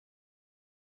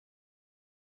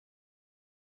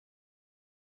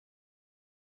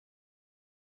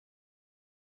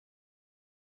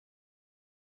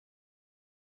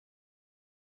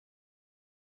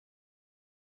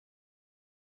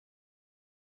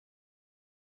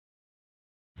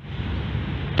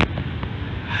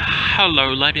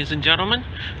Hello ladies and gentlemen,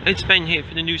 it's Ben here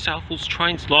for the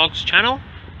NSWTrains Logs channel.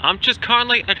 I'm just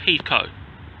currently at Heathcote.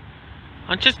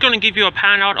 I'm just going to give you a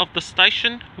pan out of the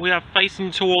station. We are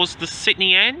facing towards the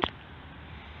Sydney end.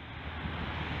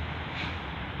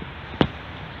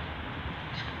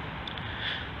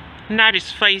 And that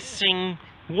is facing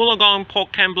Wollongong,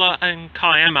 Port Kembla and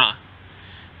Kiama.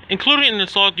 Included in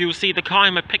this log you will see the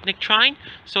Kiama Picnic Train,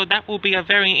 so that will be a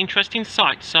very interesting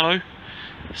sight, so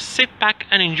sit back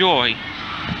and enjoy.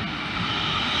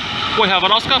 We have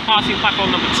an Oscar passing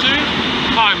platform number 2,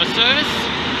 Kiama service,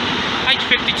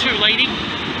 H52 leading.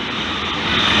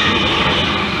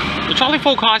 The trolley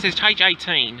forecast is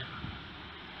H18.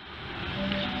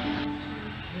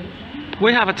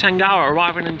 We have a Tangara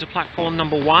arriving into platform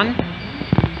number 1,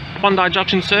 Bondi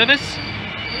Junction service.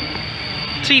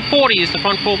 T40 is the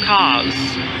front 4 cars.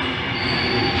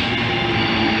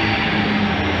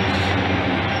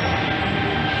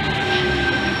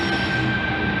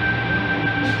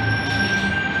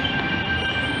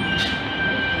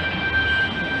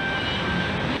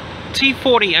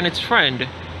 T40 and its friend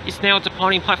is now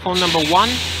departing platform number 1,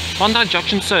 Bondi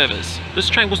Junction service. This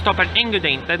train will stop at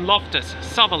Engadine, then Loftus,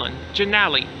 Sutherland,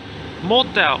 Janali,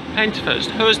 Mortdale,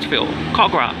 Penthurst, Hurstville,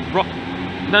 Cogra,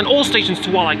 then all stations to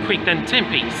Walleye Creek, then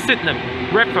Tempe, Sydenham,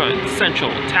 Redfern,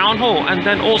 Central, Town Hall, and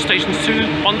then all stations to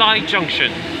Bondi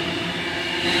Junction.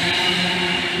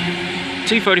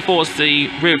 T34 is the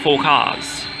rear 4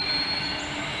 cars.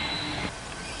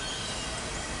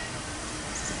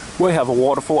 We have a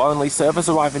waterfall only service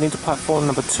arriving into platform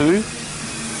number 2.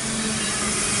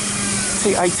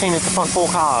 T18 is the front 4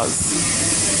 cars.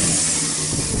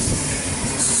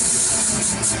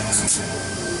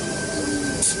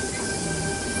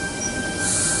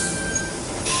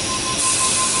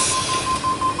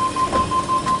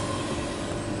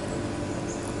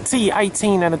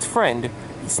 T18 and its friend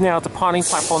is now departing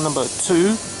platform number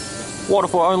 2,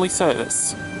 waterfall only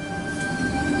service.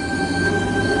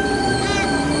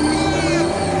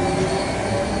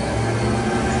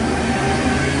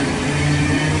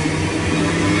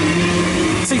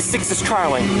 T6 is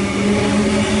trailing.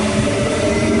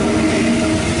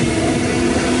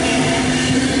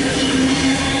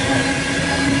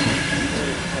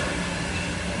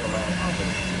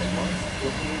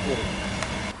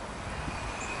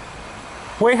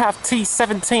 We have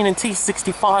T17 and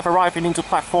T65 arriving into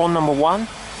platform number 1,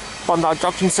 Bondi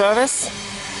Junction service.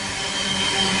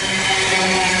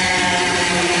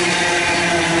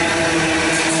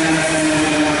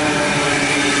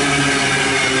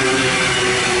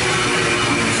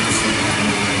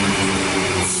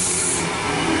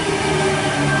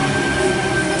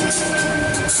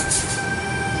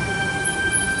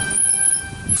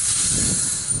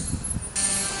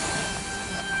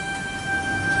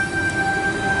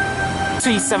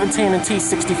 T17 and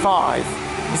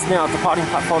T65 is now departing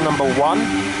platform number 1,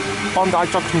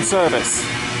 Bondi Junction service.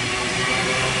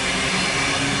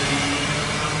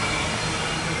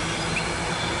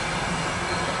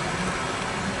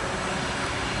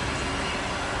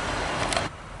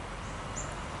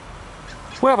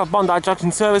 We have a Bondi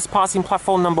Junction service passing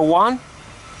platform number 1,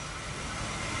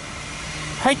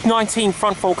 H19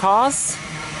 front 4 cars.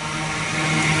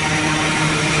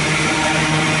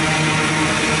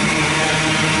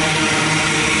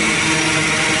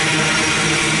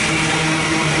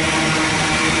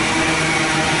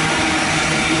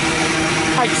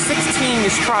 H16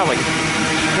 is trailing.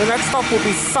 The next stop will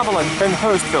be Sutherland, then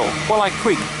Hurstville, Walleye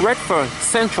Creek, Redfern,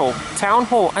 Central, Town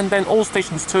Hall, and then all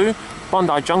stations to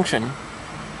Bondi Junction.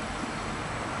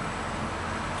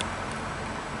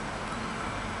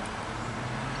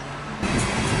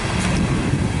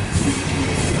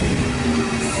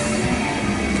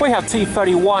 We have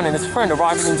T31 and his friend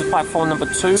arriving into platform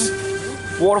number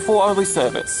 2, waterfall only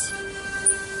service.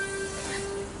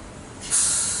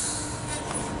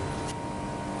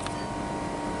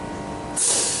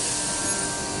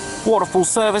 Waterfall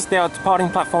service now departing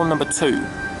platform number 2.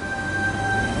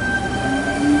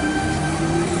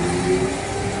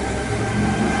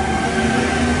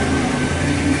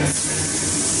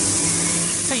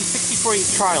 T63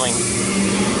 is trailing.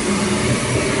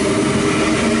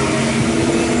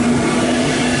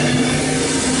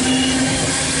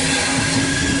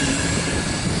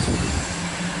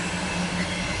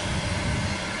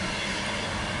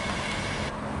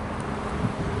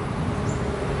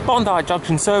 Bondi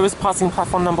Junction service passing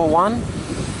platform number 1.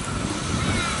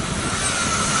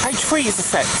 H3 is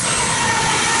set.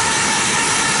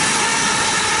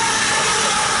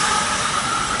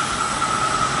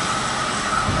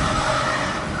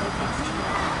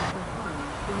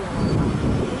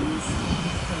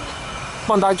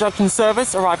 Bondi Junction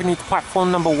service arriving into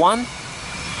platform number 1.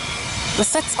 The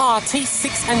sets are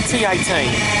T6 and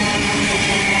T18.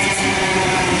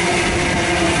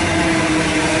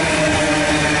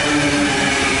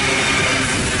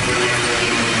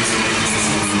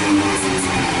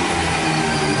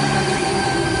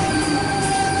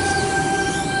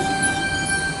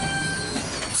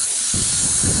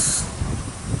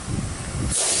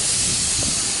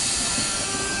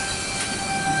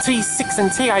 T6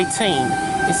 and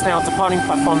T18 is now departing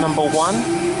platform number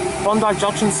 1, Bondi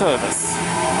Junction service.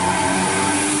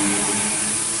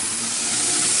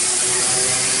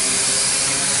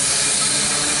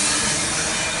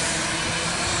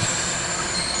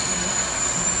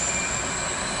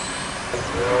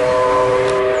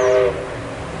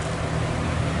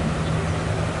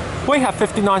 We have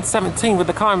 5917 with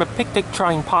the Kiama Picnic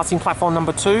Train passing platform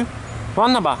number 2,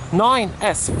 run number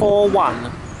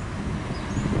 9S41.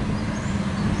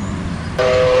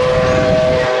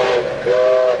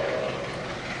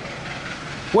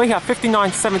 We have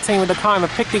 5917 with the Kiama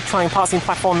Picnic Train passing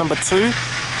platform number 2,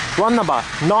 run number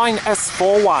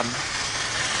 9S41.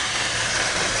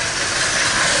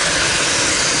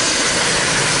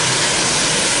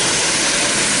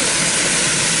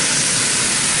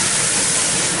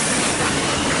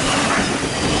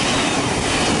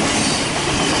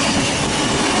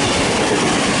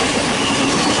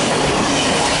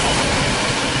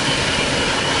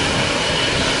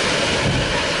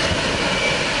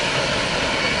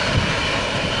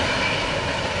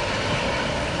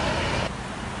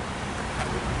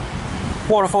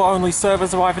 Waterfall only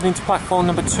servers arriving into platform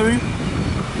number 2.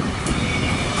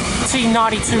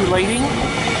 T92 leading.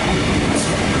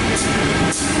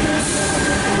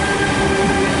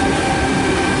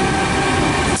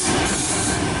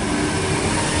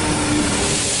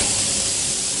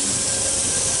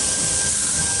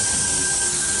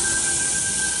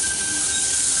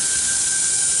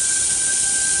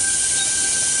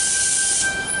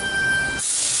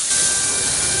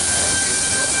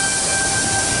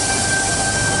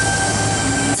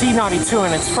 T92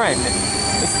 and its friend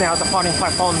is now departing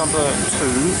platform number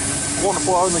 2,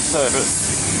 waterfall only service.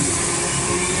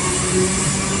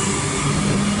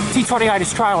 T28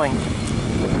 is trailing.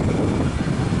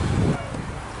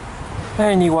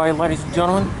 Anyway, ladies and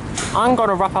gentlemen, I'm going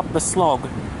to wrap up the slog.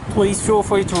 Please feel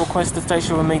free to request the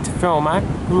station for me to film at,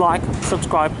 like,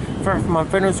 subscribe, favorite my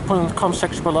videos, put in the comment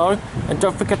section below, and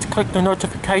don't forget to click the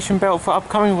notification bell for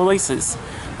upcoming releases.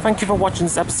 Thank you for watching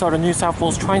this episode of New South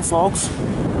Wales Train Slogs.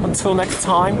 Until next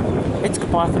time, it's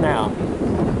goodbye for now.